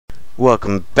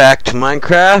Welcome back to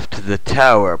Minecraft, The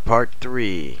Tower, Part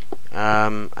 3.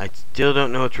 I still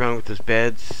don't know what's wrong with this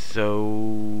bed,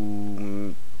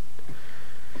 so...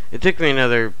 It took me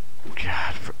another,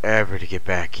 forever to get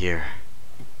back here.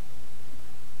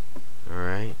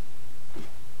 Alright.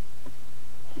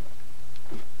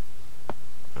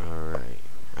 Alright.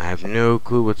 I have no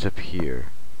clue what's up here.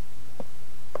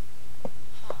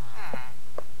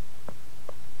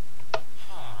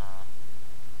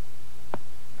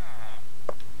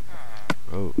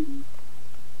 Oh.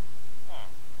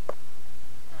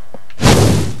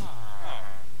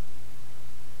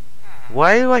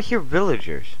 Why do I hear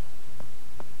villagers?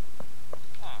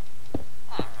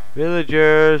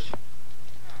 Villagers!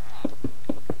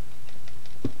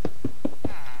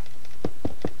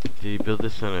 Did he build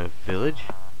this on a village?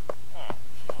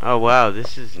 Oh wow,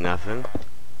 this is nothing.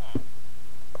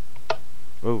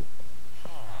 Oh.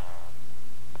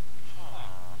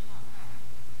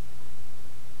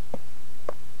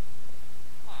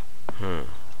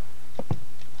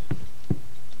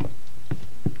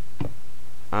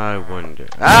 I wonder.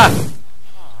 Ah!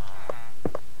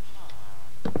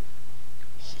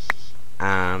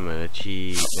 I'm gonna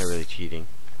cheat. Not really cheating.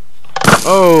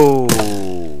 Oh!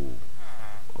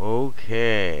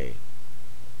 Okay.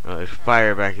 Oh, there's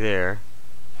fire back there.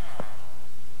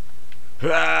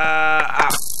 Ah! Ow!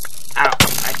 Ow!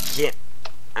 I can't.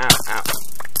 Ow! Ow!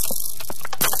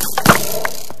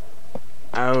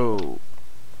 Oh!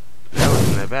 That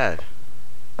wasn't that bad.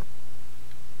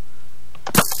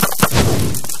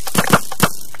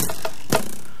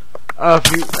 Oh,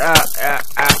 if you,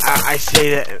 I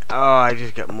say that, oh, I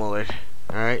just got mullered.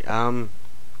 Alright,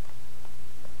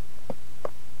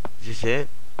 is this it?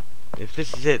 If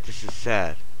this is it, this is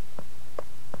sad.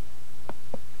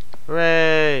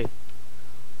 Hooray!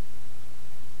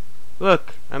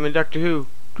 Look, I'm in Doctor Who.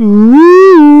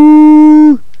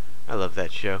 I love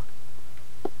that show.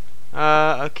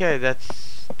 Okay,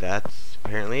 that's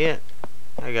apparently it.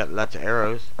 I got lots of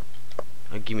arrows.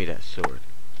 Oh, give me that sword.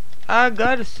 I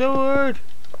got a sword!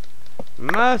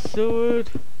 My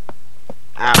sword!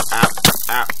 Ow, ow,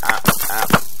 ow, ow, ow.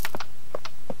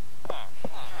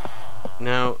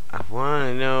 Now, I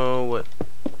wanna know what...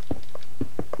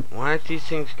 Why aren't these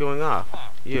things going off?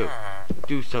 You,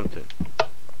 do something.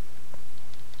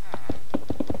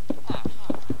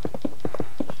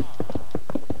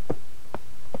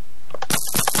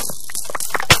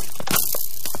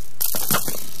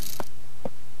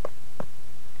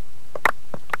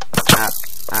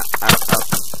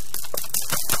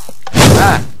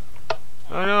 Ah!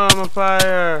 Oh no, I'm on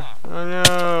fire! Oh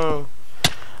no!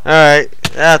 Alright,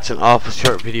 that's an awful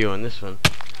short video on this one.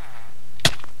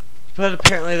 But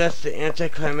apparently that's the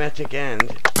anticlimactic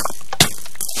end.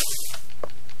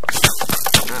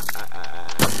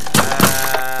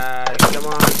 Come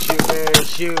on, shoot me,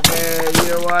 shoot me! You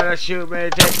don't wanna shoot me,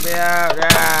 take me out!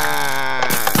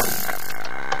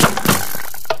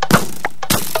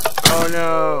 Oh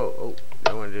no! Oh,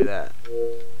 don't wanna do that.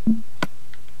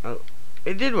 Oh,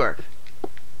 it did work.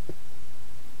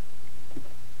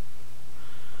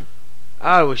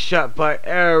 I was shot by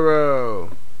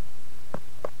arrow.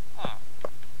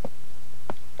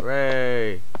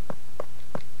 Hooray.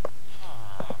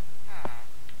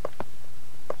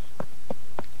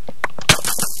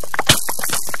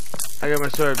 I got my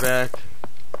sword back.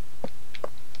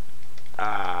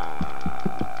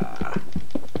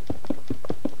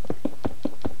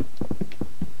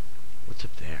 What's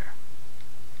up there?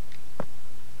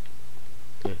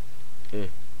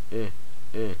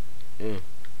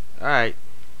 Alright.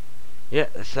 Yeah,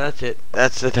 so that's it.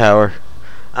 That's the tower.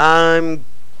 I'm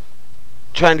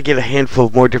trying to get a handful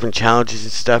of more different challenges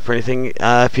and stuff or anything.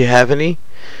 If you have any,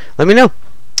 let me know.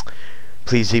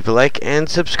 Please leave a like and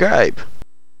subscribe.